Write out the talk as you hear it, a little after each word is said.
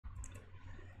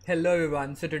Hello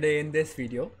everyone, so today in this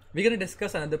video, we're going to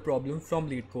discuss another problem from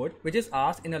LeetCode which is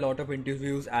asked in a lot of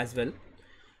interviews as well.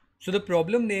 So the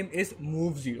problem name is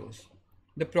move zeros.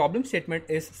 The problem statement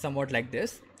is somewhat like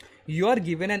this. You are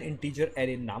given an integer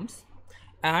array nums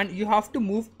and you have to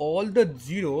move all the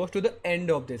zeros to the end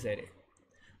of this array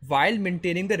while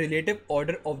maintaining the relative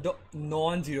order of the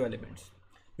non-zero elements,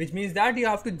 which means that you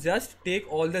have to just take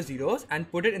all the zeros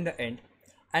and put it in the end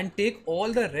and take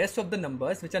all the rest of the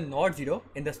numbers which are not zero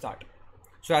in the start.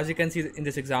 So as you can see in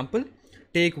this example,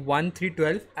 take 1, 3,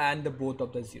 12 and the both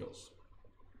of the zeros.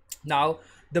 Now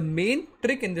the main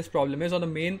trick in this problem is, or the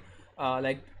main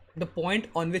the point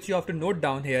on which you have to note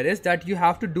down here is that you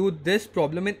have to do this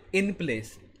problem in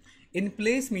place. In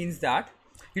place means that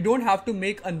you don't have to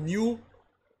make a new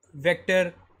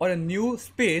vector or a new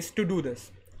space to do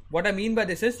this. What I mean by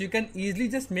this is you can easily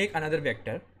just make another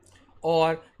vector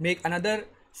or make another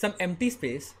some empty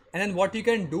space, and then what you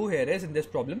can do here is, in this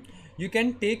problem, you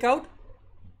can take out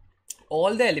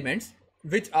all the elements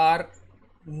which are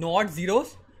not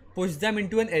zeros, push them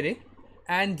into an array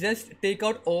and just take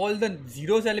out all the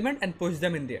zeros element and push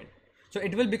them in the end. So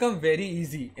it will become very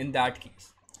easy in that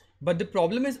case. But the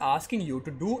problem is asking you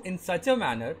to do in such a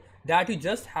manner that you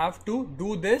just have to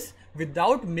do this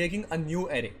without making a new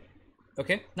array.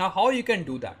 Okay, now how you can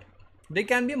do that? There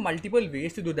can be multiple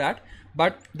ways to do that,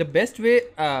 but the best way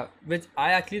which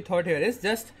I actually thought here is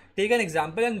just take an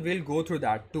example and we'll go through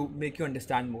that to make you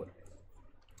understand more.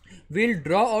 We'll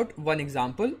draw out one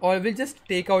example, or we'll just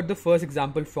take out the first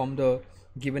example from the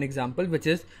given example, which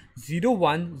is 0,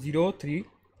 1, 0, 3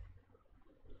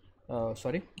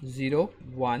 0,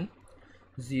 1,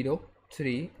 0,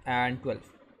 3 and 12.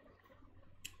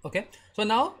 Okay, so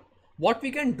now what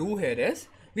we can do here is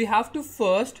we have to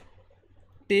first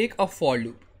take a for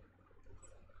loop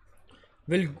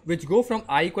which go from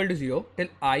I equal to 0 till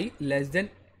I less than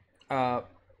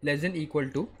equal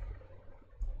to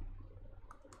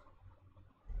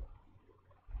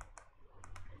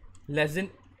less than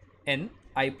n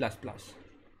I plus plus.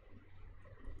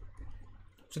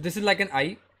 So this is like an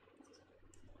I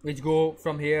which go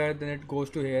from here, then it goes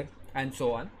to here and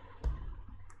so on.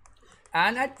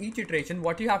 And at each iteration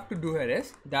what you have to do here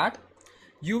is that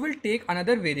you will take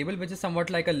another variable which is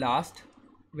somewhat like a last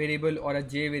variable or a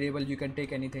j variable. You can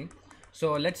take anything.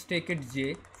 So let's take it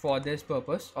j for this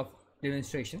purpose of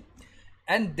demonstration,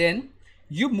 and then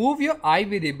you move your I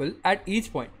variable at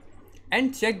each point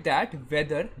and check that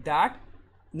whether that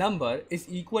number is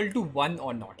equal to 1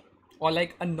 or not, or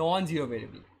like a non-zero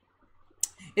variable.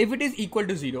 If it is equal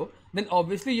to 0, then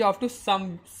obviously you have to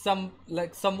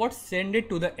somewhat send it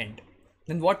to the end.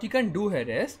 Then what you can do here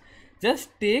is just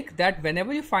take that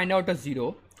whenever you find out a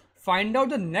 0, find out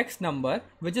the next number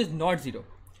which is not 0,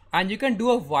 and you can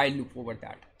do a while loop over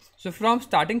that. So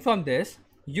starting from this,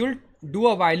 you'll do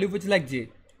a while loop which is like j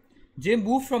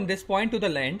move from this point to the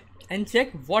end and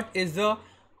check what is the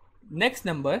next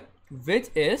number which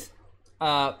is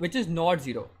not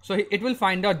 0. So it will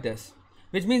find out this,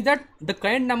 which means that the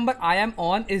current number I am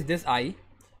on is this I,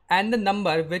 and the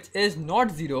number which is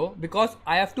not 0, because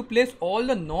I have to place all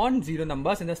the non-zero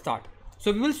numbers in the start.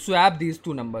 So we will swap these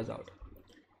two numbers out.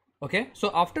 Okay,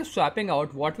 so after swapping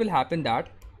out, what will happen that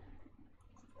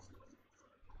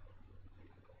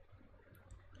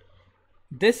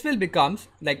this will becomes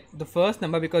like the first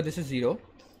number, because this is 0.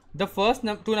 The first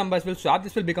two numbers will swap,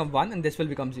 this will become 1 and this will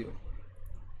become 0.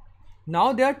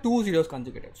 Now there are two zeros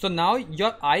consecutive. So now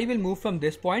your I will move from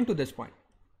this point to this point.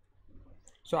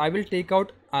 So I will take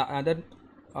out another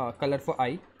color for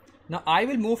I. Now I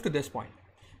will move to this point.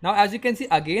 Now as you can see,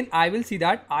 again I will see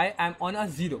that I am on a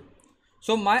 0.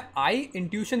 So my I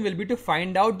intuition will be to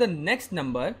find out the next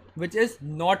number which is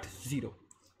not 0.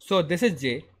 So this is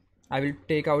j. I will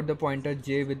take out the pointer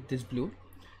j with this blue.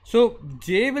 So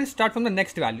j will start from the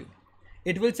next value.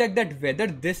 It will check that whether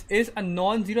this is a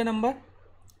non-zero number.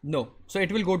 No. So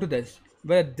it will go to this.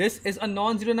 Whether this is a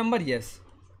non-zero number. Yes.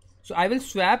 So I will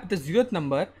swap the 0th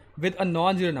number with a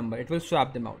non-zero number. It will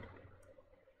swap them out.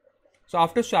 So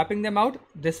after swapping them out,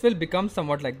 this will become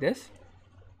somewhat like this.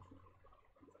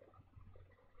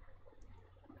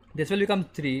 This will become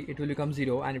 3, it will become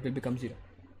 0, and it will become 0.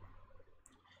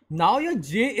 Now your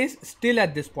j is still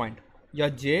at this point. Your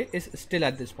j is still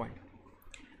at this point.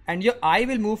 And your I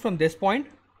will move from this point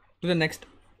to the next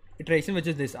iteration, which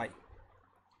is this I.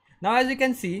 Now as you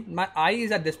can see, my I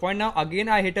is at this point. Now again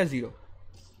I hit a 0.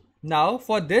 Now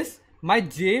for this, my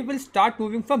j will start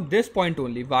moving from this point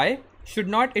only. Why should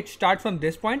not it start from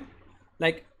this point?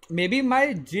 Like maybe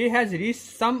my j has reached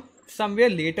somewhere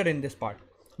later in this part,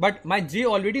 but my j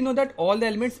already know that all the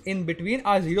elements in between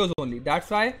are zeros only. That's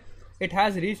why it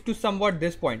has reached to somewhat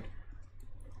this point.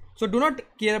 So do not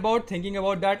care about thinking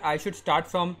about that I should start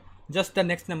from just the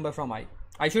next number from I.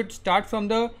 I should start from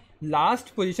the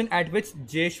last position at which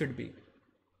j should be.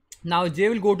 Now j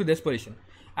will go to this position,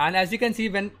 and as you can see,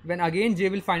 when again j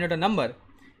will find out a number,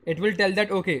 it will tell that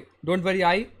okay, don't worry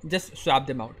I, just swap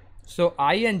them out. So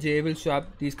I and j will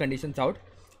swap these conditions out,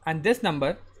 and this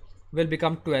number will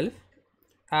become 12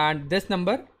 and this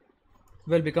number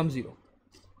will become 0.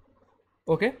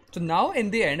 Okay, so now in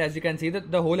the end, as you can see,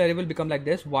 that the whole array will become like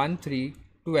this: 1 3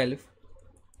 12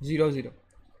 0 0,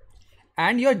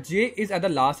 and your j is at the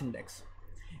last index.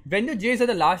 When your j is at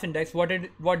the last index,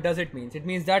 what does it mean? It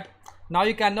means that now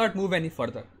you cannot move any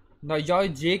further. Now your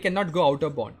j cannot go out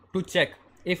of bound. To check,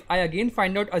 if I again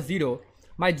find out a 0,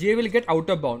 my j will get out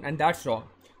of bound, and that's wrong,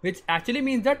 which actually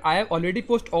means that I have already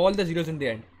pushed all the zeros in the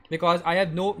end, because I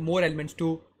have no more elements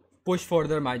to push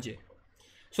further my j.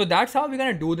 So that's how we're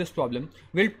gonna do this problem.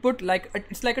 We'll put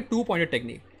it's like a 2-pointer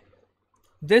technique.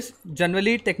 This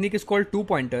generally technique is called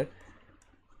 2-pointer,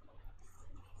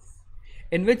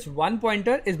 in which one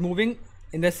pointer is moving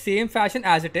in the same fashion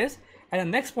as it is, and the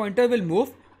next pointer will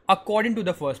move according to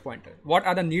the first pointer. What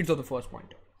are the needs of the first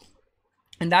pointer?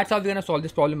 And that's how we're gonna solve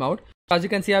this problem out. So as you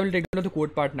can see, I will take down the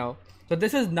code part now. So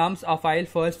this is nums a file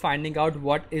first finding out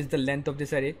what is the length of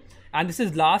this array, and this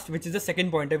is last, which is the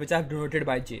second pointer, which I have denoted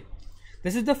by j.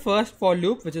 This is the first for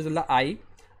loop, which is I.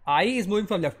 I is moving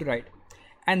from left to right,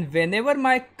 and whenever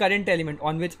my current element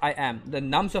on which I am, the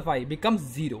nums of I, becomes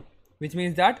 0, which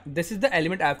means that this is the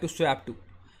element I have to swap to.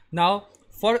 Now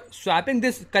for swapping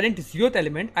this current 0th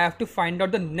element, I have to find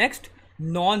out the next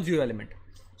non-zero element.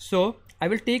 So I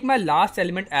will take my last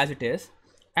element as it is,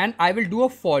 and I will do a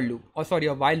for loop, or sorry,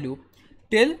 a while loop,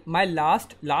 till my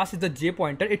last is the j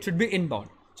pointer. It should be inbound.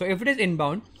 So if it is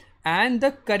inbound, and the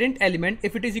current element,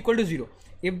 if it is equal to 0,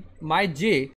 if my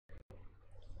j,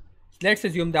 let's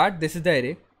assume that this is the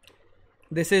array,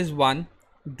 this is 1,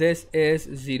 this is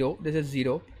 0, this is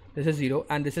 0, this is 0,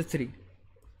 and this is 3.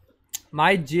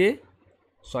 My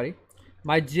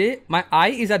I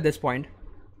is at this point.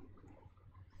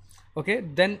 Okay,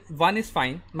 then 1 is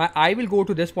fine. My I will go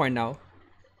to this point now.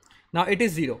 Now it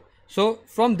is 0. So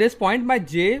from this point, my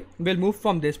j will move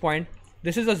from this point.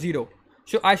 This is a 0.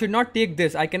 So I should not take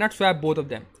this. I cannot swap both of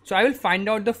them. So I will find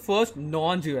out the first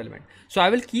non-zero element. So I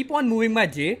will keep on moving my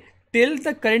j till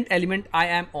the current element I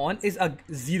am on is a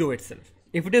 0 itself.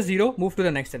 If it is 0, move to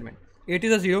the next element. It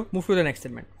is a 0, move to the next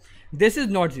element. This is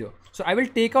not 0. So I will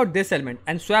take out this element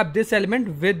and swap this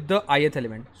element with the ith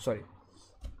element.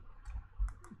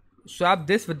 Swap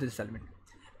this with this element.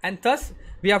 And thus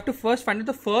we have to first find out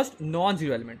the first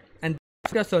non-zero element. And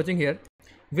we are searching here.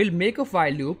 We'll make a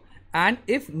while loop, and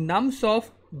if nums of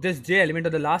this j element or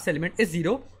the last element is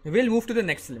 0, we'll move to the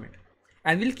next element.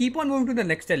 And we'll keep on moving to the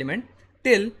next element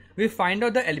till we find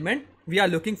out the element we are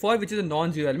looking for, which is a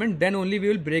non-zero element. Then only we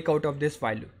will break out of this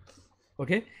while loop.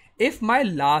 Okay. If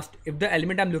the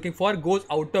element I'm looking for goes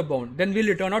out of bound, then we'll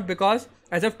return out, because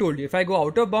as I've told you, if I go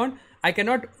out of bound, I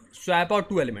cannot swap out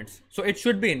 2 elements. So it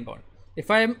should be inbound. If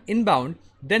I am inbound,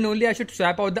 then only I should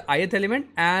swap out the ith element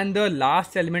and the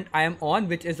last element I am on,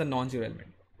 which is a non-zero element.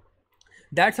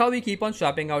 That's how we keep on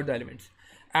swapping out the elements.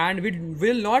 And we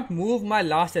will not move my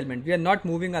last element. We are not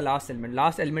moving a last element.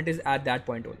 Last element is at that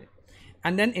point only.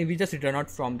 And then we just return out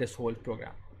from this whole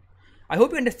program. I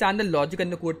hope you understand the logic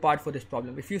and the code part for this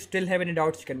problem. If you still have any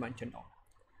doubts, you can mention now.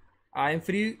 I am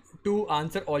free to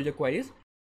answer all your queries.